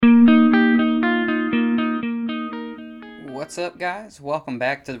what's up, guys? Welcome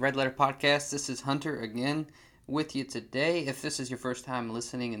back to the Red Letter Podcast. This is Hunter again with you today. If this is your first time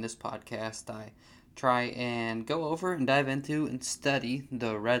listening in this podcast, I try and go over and dive into and study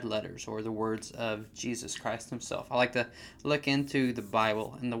the red letters or the words of Jesus Christ himself. I like to look into the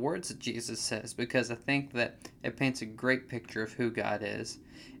Bible and the words that Jesus says because I think that it paints a great picture of who God is,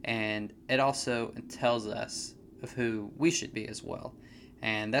 and it also tells us of who we should be as well.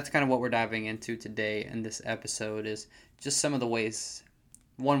 And that's kind of what we're diving into today in this episode, is just some of the ways,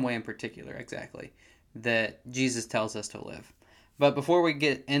 one way in particular exactly, that Jesus tells us to live. But before we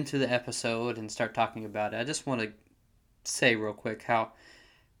get into the episode and start talking about it, I just want to say real quick how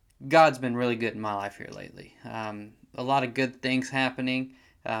God's been really good in my life here lately. A lot of good things happening,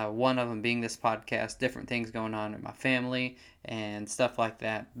 one of them being this podcast, different things going on in my family and stuff like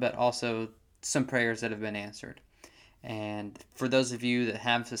that, but also some prayers that have been answered. And for those of you that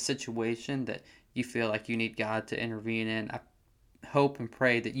have a situation that you feel like you need God to intervene in, I hope and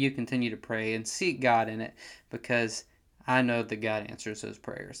pray that you continue to pray and seek God in it, because I know that God answers those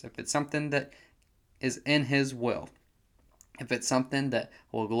prayers. If it's something that is in His will, if it's something that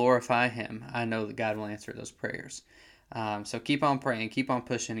will glorify Him, I know that God will answer those prayers. So keep on praying, keep on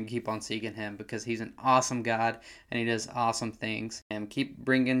pushing, and keep on seeking Him, because He's an awesome God and He does awesome things. And keep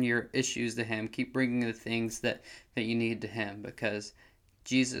bringing your issues to Him. Keep bringing the things that you need to Him, because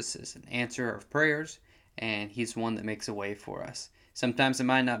Jesus is an answer of prayers, and He's one that makes a way for us. Sometimes it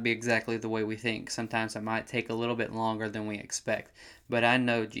might not be exactly the way we think. Sometimes it might take a little bit longer than we expect. But I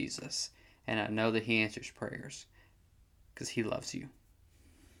know Jesus, and I know that He answers prayers because He loves you.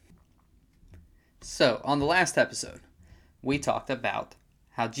 So, on the last episode, we talked about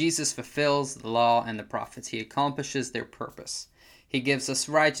how Jesus fulfills the law and the prophets. He accomplishes their purpose. He gives us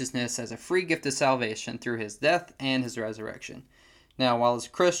righteousness as a free gift of salvation through His death and His resurrection. Now, while as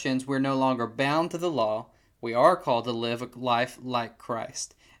Christians we're no longer bound to the law, we are called to live a life like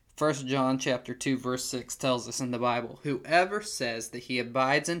Christ. 1 John chapter 2 verse 6 tells us in the Bible, "Whoever says that he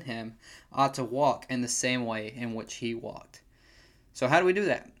abides in Him ought to walk in the same way in which He walked." So how do we do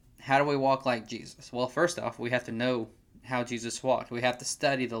that? How do we walk like Jesus? Well, first off, we have to know how Jesus walked. We have to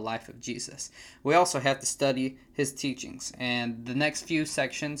study the life of Jesus. We also have to study His teachings. And the next few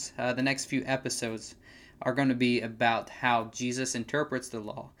sections, the next few episodes are going to be about how Jesus interprets the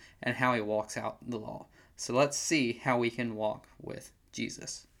law and how He walks out the law. So let's see how we can walk with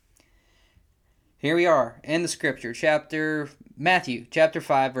Jesus. Here we are in the scripture, Matthew chapter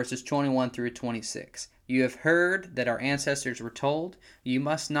 5, verses 21 through 26. "You have heard that our ancestors were told, 'You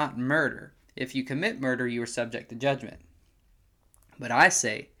must not murder. If you commit murder, you are subject to judgment.' But I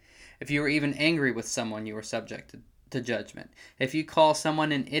say, if you are even angry with someone, you are subject to judgment. If you call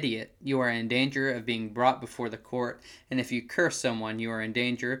someone an idiot, you are in danger of being brought before the court, and if you curse someone, you are in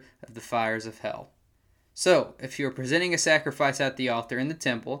danger of the fires of hell. So, if you are presenting a sacrifice at the altar in the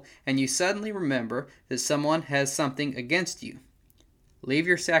temple, and you suddenly remember that someone has something against you, leave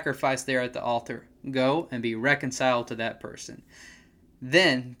your sacrifice there at the altar, go and be reconciled to that person.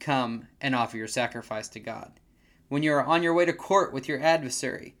 Then come and offer your sacrifice to God. When you are on your way to court with your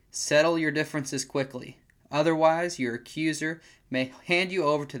adversary, settle your differences quickly. Otherwise, your accuser may hand you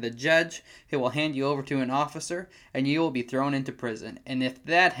over to the judge, who will hand you over to an officer, and you will be thrown into prison. And if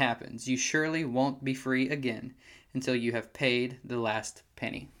that happens, you surely won't be free again until you have paid the last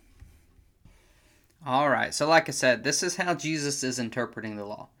penny." Alright, so like I said, this is how Jesus is interpreting the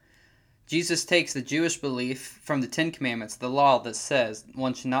law. Jesus takes the Jewish belief from the Ten Commandments, the law that says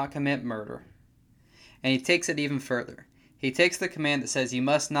one should not commit murder, and He takes it even further. He takes the command that says you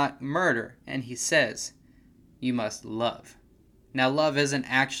must not murder, and He says you must love. Now, love isn't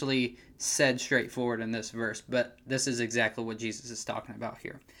actually said straightforward in this verse, but this is exactly what Jesus is talking about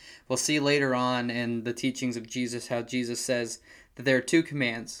here. We'll see later on in the teachings of Jesus how Jesus says that there are two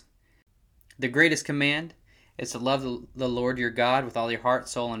commands. The greatest command is to love the Lord your God with all your heart,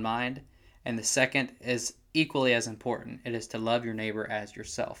 soul, and mind. And the second is equally as important. It is to love your neighbor as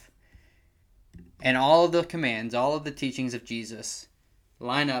yourself. And all of the commands, all of the teachings of Jesus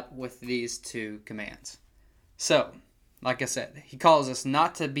line up with these two commands. So, like I said, He calls us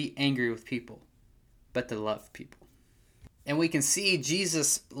not to be angry with people, but to love people. And we can see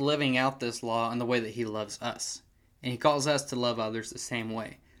Jesus living out this law in the way that He loves us. And He calls us to love others the same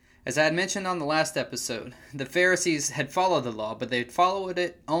way. As I had mentioned on the last episode, the Pharisees had followed the law, but they had followed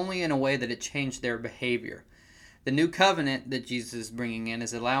it only in a way that it changed their behavior. The new covenant that Jesus is bringing in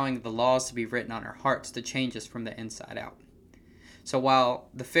is allowing the laws to be written on our hearts to change us from the inside out. So while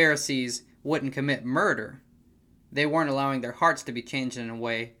the Pharisees wouldn't commit murder, they weren't allowing their hearts to be changed in a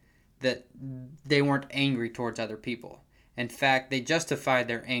way that they weren't angry towards other people. In fact, they justified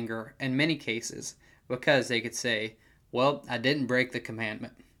their anger in many cases because they could say, Well, I didn't break the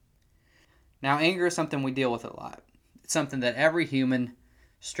commandment. Now, anger is something we deal with a lot. It's something that every human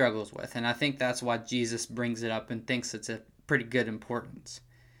struggles with, and I think that's why Jesus brings it up and thinks it's a pretty good importance.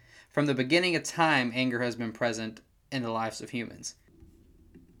 From the beginning of time, anger has been present in the lives of humans.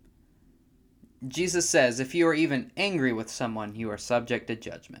 Jesus says, if you are even angry with someone, you are subject to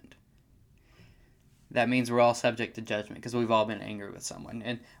judgment. That means we're all subject to judgment because we've all been angry with someone.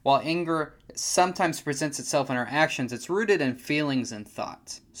 And while anger sometimes presents itself in our actions, it's rooted in feelings and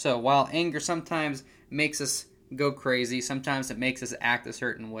thoughts. So while anger sometimes makes us go crazy, sometimes it makes us act a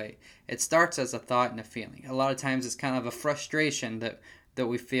certain way. It starts as a thought and a feeling. A lot of times it's kind of a frustration that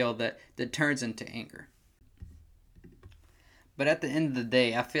we feel that turns into anger. But at the end of the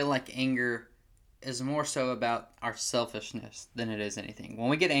day, I feel like anger is more so about our selfishness than it is anything. When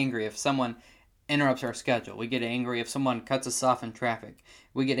we get angry if someone interrupts our schedule, we get angry if someone cuts us off in traffic,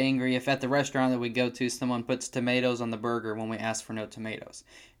 we get angry if at the restaurant that we go to someone puts tomatoes on the burger when we ask for no tomatoes.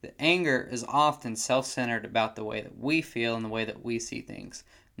 The anger is often self-centered about the way that we feel and the way that we see things,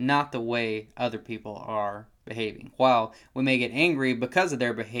 not the way other people are behaving. While we may get angry because of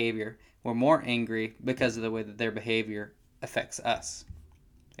their behavior, we're more angry because of the way that their behavior affects us.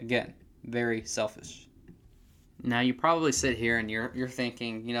 Again, very selfish. Now, you probably sit here and you're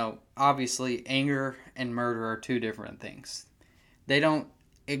thinking, obviously anger and murder are two different things. They don't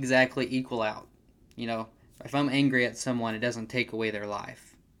exactly equal out. If I'm angry at someone, it doesn't take away their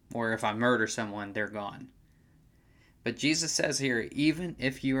life. Or if I murder someone, they're gone. But Jesus says here, even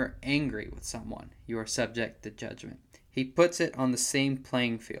if you are angry with someone, you are subject to judgment. He puts it on the same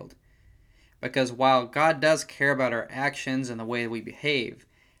playing field. Because while God does care about our actions and the way we behave,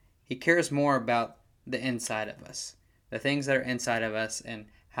 He cares more about the inside of us, the things that are inside of us and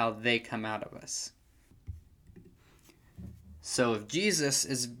how they come out of us. So if Jesus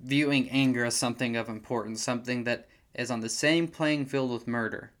is viewing anger as something of importance, something that is on the same playing field with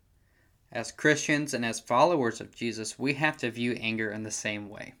murder, as Christians and as followers of Jesus, we have to view anger in the same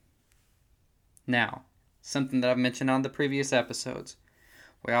way. Now, something that I've mentioned on the previous episodes,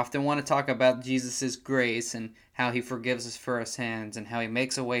 we often want to talk about Jesus' grace and how He forgives us for our sins and how He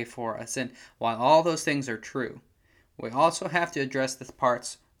makes a way for us. And while all those things are true, we also have to address the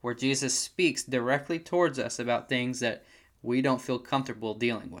parts where Jesus speaks directly towards us about things that we don't feel comfortable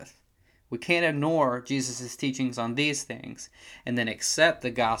dealing with. We can't ignore Jesus' teachings on these things and then accept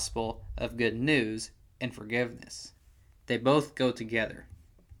the gospel of good news and forgiveness. They both go together.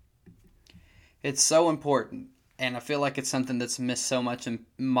 It's so important. And I feel like it's something that's missed so much in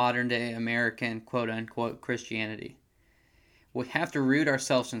modern-day American, quote-unquote, Christianity. We have to root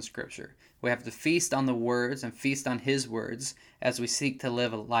ourselves in Scripture. We have to feast on the words and feast on His words as we seek to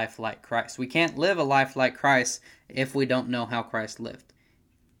live a life like Christ. We can't live a life like Christ if we don't know how Christ lived.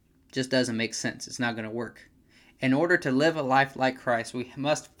 It just doesn't make sense. It's not going to work. In order to live a life like Christ, we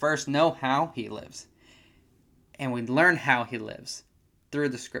must first know how He lives. And we learn how He lives through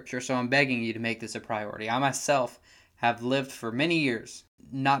the Scripture. So I'm begging you to make this a priority. I myself have lived for many years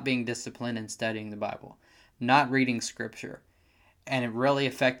not being disciplined in studying the Bible, not reading Scripture. And it really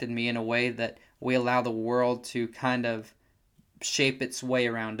affected me in a way that we allow the world to kind of shape its way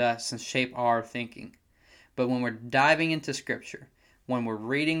around us and shape our thinking. But when we're diving into Scripture, when we're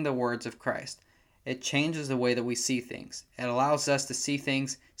reading the words of Christ, it changes the way that we see things. It allows us to see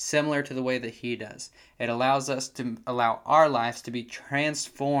things similar to the way that He does. It allows us to allow our lives to be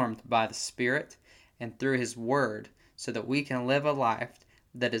transformed by the Spirit and through His Word so that we can live a life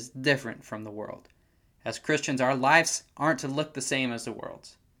that is different from the world. As Christians, our lives aren't to look the same as the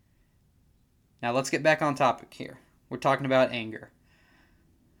world's. Now let's get back on topic here. We're talking about anger.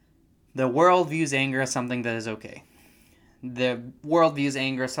 The world views anger as something that is okay. The world views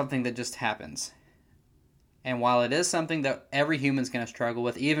anger as something that just happens. And while it is something that every human's going to struggle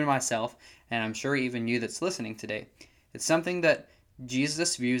with, even myself, and I'm sure even you that's listening today, it's something that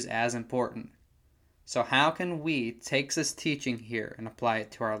Jesus views as important. So how can we take this teaching here and apply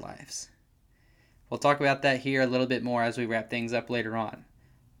it to our lives? We'll talk about that here a little bit more as we wrap things up later on.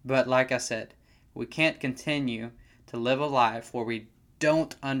 But like I said, we can't continue to live a life where we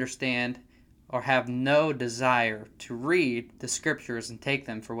don't understand or have no desire to read the Scriptures and take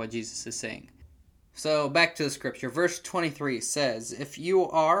them for what Jesus is saying. So back to the Scripture. Verse 23 says, if you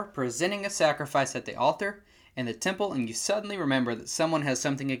are presenting a sacrifice at the altar in the temple and you suddenly remember that someone has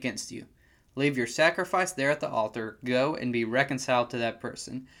something against you, leave your sacrifice there at the altar, go and be reconciled to that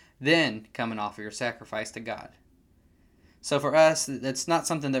person, then come and offer your sacrifice to God. So for us, that's not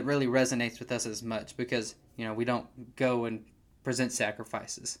something that really resonates with us as much because, we don't go and present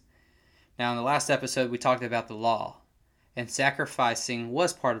sacrifices. Now in the last episode, we talked about the law, and sacrificing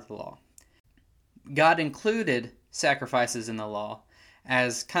was part of the law. God included sacrifices in the law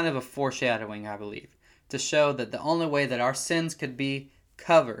as kind of a foreshadowing, I believe, to show that the only way that our sins could be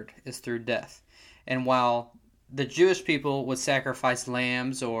covered is through death. And while the Jewish people would sacrifice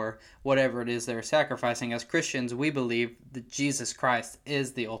lambs or whatever it is they're sacrificing, as Christians, we believe that Jesus Christ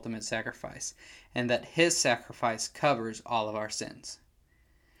is the ultimate sacrifice and that his sacrifice covers all of our sins.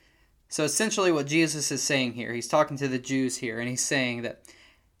 So essentially what Jesus is saying here, he's talking to the Jews here, and he's saying that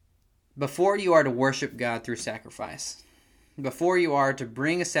before you are to worship God through sacrifice, before you are to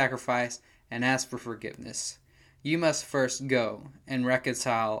bring a sacrifice and ask for forgiveness, you must first go and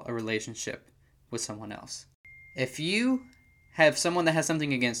reconcile a relationship with someone else. If you have someone that has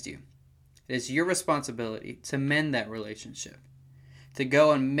something against you, it is your responsibility to mend that relationship, to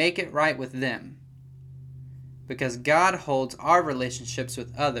go and make it right with them, because God holds our relationships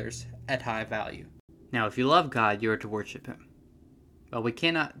with others at high value. Now, if you love God, you are to worship him. But we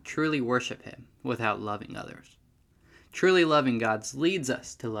cannot truly worship him without loving others. Truly loving God leads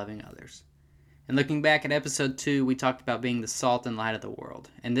us to loving others. And looking back at episode 2, we talked about being the salt and light of the world.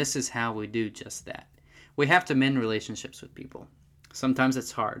 And this is how we do just that. We have to mend relationships with people. Sometimes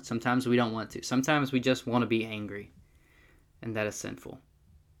it's hard. Sometimes we don't want to. Sometimes we just want to be angry. And that is sinful.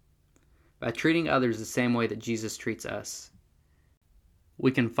 By treating others the same way that Jesus treats us,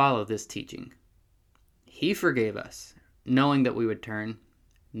 we can follow this teaching. He forgave us, knowing that we would turn,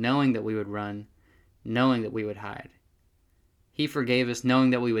 knowing that we would run, knowing that we would hide. He forgave us knowing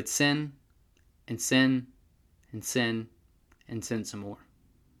that we would sin, and sin, and sin, and sin some more.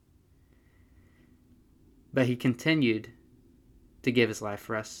 But he continued to give his life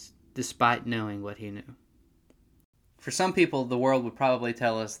for us, despite knowing what he knew. For some people, the world would probably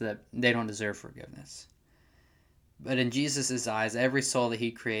tell us that they don't deserve forgiveness. But in Jesus' eyes, every soul that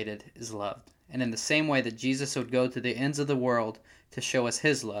he created is loved. And in the same way that Jesus would go to the ends of the world to show us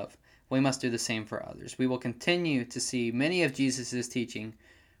his love, we must do the same for others. We will continue to see many of Jesus' teaching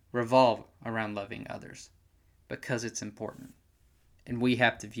revolve around loving others because it's important. And we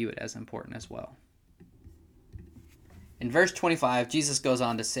have to view it as important as well. In verse 25, Jesus goes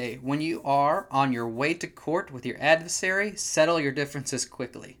on to say, "When you are on your way to court with your adversary, settle your differences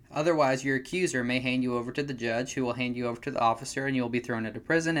quickly. Otherwise, your accuser may hand you over to the judge, who will hand you over to the officer, and you will be thrown into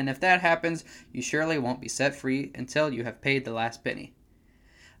prison. And if that happens, you surely won't be set free until you have paid the last penny."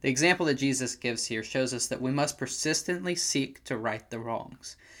 The example that Jesus gives here shows us that we must persistently seek to right the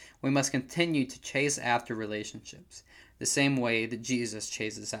wrongs. We must continue to chase after relationships, the same way that Jesus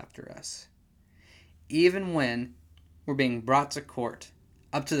chases after us. Even when we're being brought to court,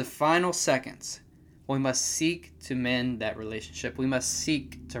 up to the final seconds, we must seek to mend that relationship. We must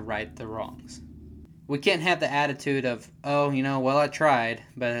seek to right the wrongs. We can't have the attitude of, I tried,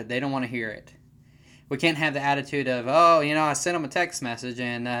 but they don't want to hear it. We can't have the attitude of, I sent them a text message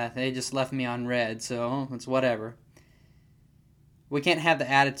and they just left me on red, so it's whatever. We can't have the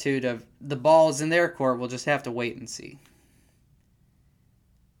attitude of, the ball's in their court, we'll just have to wait and see.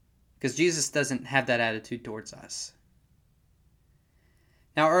 Because Jesus doesn't have that attitude towards us.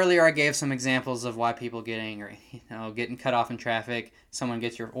 Now, earlier I gave some examples of why people get angry. Getting cut off in traffic, someone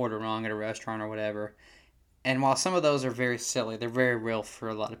gets your order wrong at a restaurant or whatever. And while some of those are very silly, they're very real for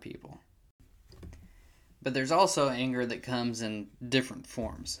a lot of people. But there's also anger that comes in different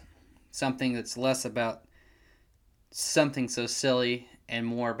forms. Something that's less about something so silly and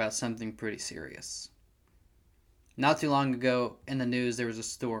more about something pretty serious. Not too long ago in the news, there was a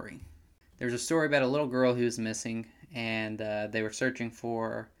story. There was a story about a little girl who was missing, and they were searching for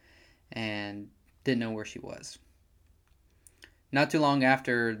her and didn't know where she was. Not too long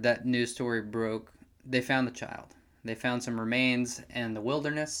after that news story broke, they found the child. They found some remains in the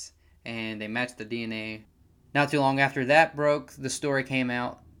wilderness, and they matched the DNA. Not too long after that broke, the story came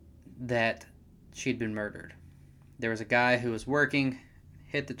out that she'd been murdered. There was a guy who was working,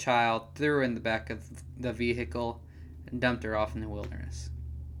 hit the child, threw her in the back of the vehicle, and dumped her off in the wilderness.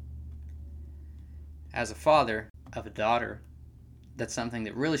 As a father of a daughter, that's something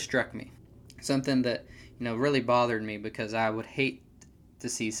that really struck me. Something that, really bothered me, because I would hate to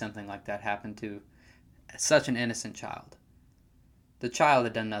see something like that happen to such an innocent child. The child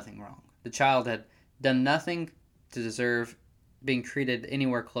had done nothing wrong. The child had done nothing to deserve being treated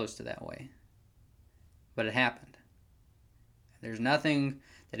anywhere close to that way. But it happened. There's nothing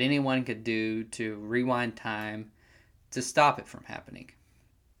that anyone could do to rewind time to stop it from happening.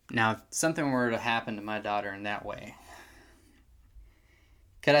 Now, if something were to happen to my daughter in that way,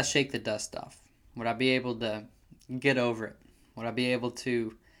 could I shake the dust off? Would I be able to get over it? Would I be able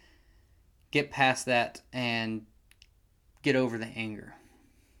to get past that and get over the anger?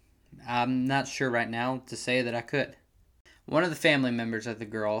 I'm not sure right now to say that I could. One of the family members of the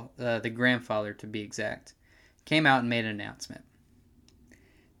girl, the grandfather to be exact, came out and made an announcement.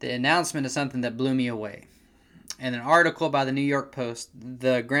 The announcement is something that blew me away. In an article by the New York Post,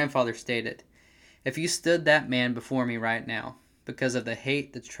 the grandfather stated, "If you stood that man before me right now, because of the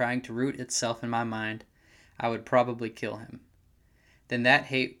hate that's trying to root itself in my mind, I would probably kill him. Then that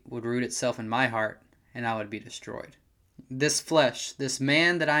hate would root itself in my heart, and I would be destroyed. This flesh, this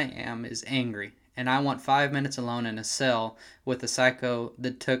man that I am, is angry, and I want 5 minutes alone in a cell with the psycho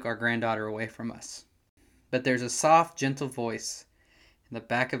that took our granddaughter away from us. But there's a soft, gentle voice in the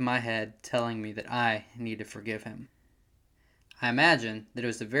back of my head telling me that I need to forgive him." I imagine that it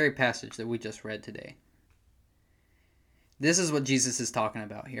was the very passage that we just read today. This is what Jesus is talking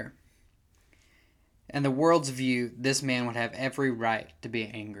about here. In the world's view, this man would have every right to be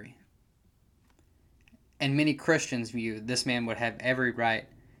angry. In many Christians' view, this man would have every right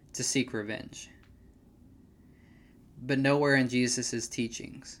to seek revenge. But nowhere in Jesus'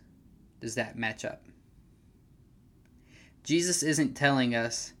 teachings does that match up. Jesus isn't telling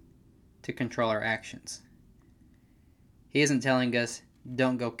us to control our actions. He isn't telling us,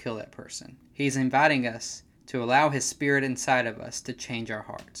 don't go kill that person. He's inviting us to allow His Spirit inside of us to change our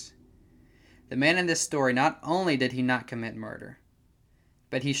hearts. The man in this story, not only did he not commit murder,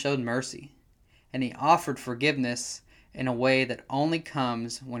 but he showed mercy, and he offered forgiveness in a way that only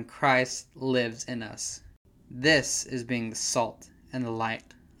comes when Christ lives in us. This is being the salt and the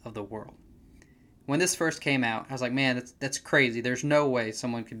light of the world. When this first came out, I was like, man, that's crazy. There's no way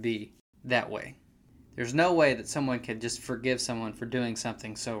someone could be that way. There's no way that someone could just forgive someone for doing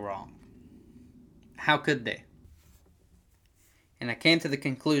something so wrong. How could they? And I came to the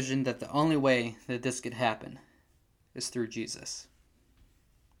conclusion that the only way that this could happen is through Jesus.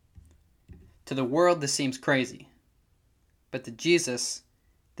 To the world, this seems crazy. But to Jesus,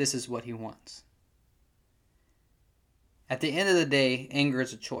 this is what He wants. At the end of the day, anger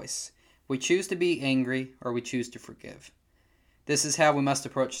is a choice. We choose to be angry or we choose to forgive. This is how we must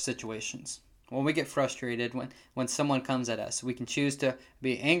approach situations. When we get frustrated, when someone comes at us, we can choose to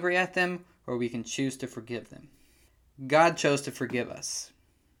be angry at them or we can choose to forgive them. God chose to forgive us.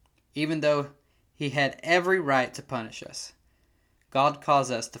 Even though He had every right to punish us, God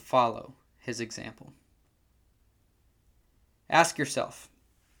calls us to follow His example. Ask yourself,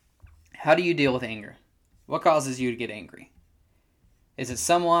 how do you deal with anger? What causes you to get angry? Is it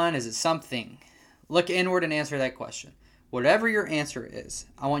someone? Is it something? Look inward and answer that question. Whatever your answer is,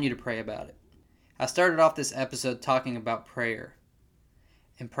 I want you to pray about it. I started off this episode talking about prayer,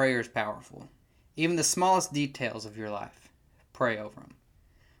 and prayer is powerful. Even the smallest details of your life, pray over them.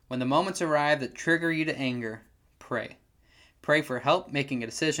 When the moments arrive that trigger you to anger, pray. Pray for help making a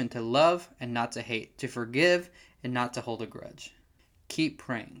decision to love and not to hate, to forgive and not to hold a grudge. Keep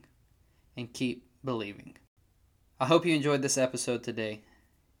praying and keep believing. I hope you enjoyed this episode today,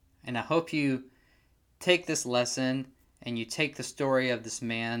 and I hope you take this lesson and you take the story of this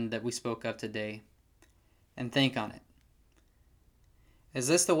man that we spoke of today and think on it. Is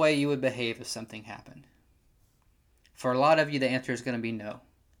this the way you would behave if something happened? For a lot of you, the answer is going to be no.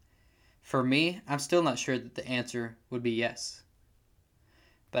 For me, I'm still not sure that the answer would be yes.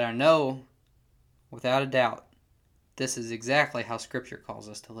 But I know, without a doubt, this is exactly how Scripture calls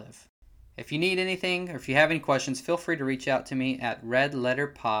us to live. If you need anything or if you have any questions, feel free to reach out to me at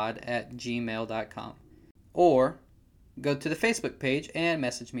redletterpod@gmail.com or go to the Facebook page and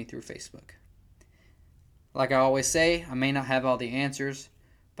message me through Facebook. Like I always say, I may not have all the answers,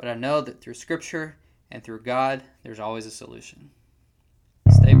 but I know that through Scripture and through God, there's always a solution.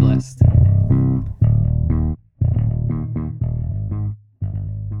 Stay blessed.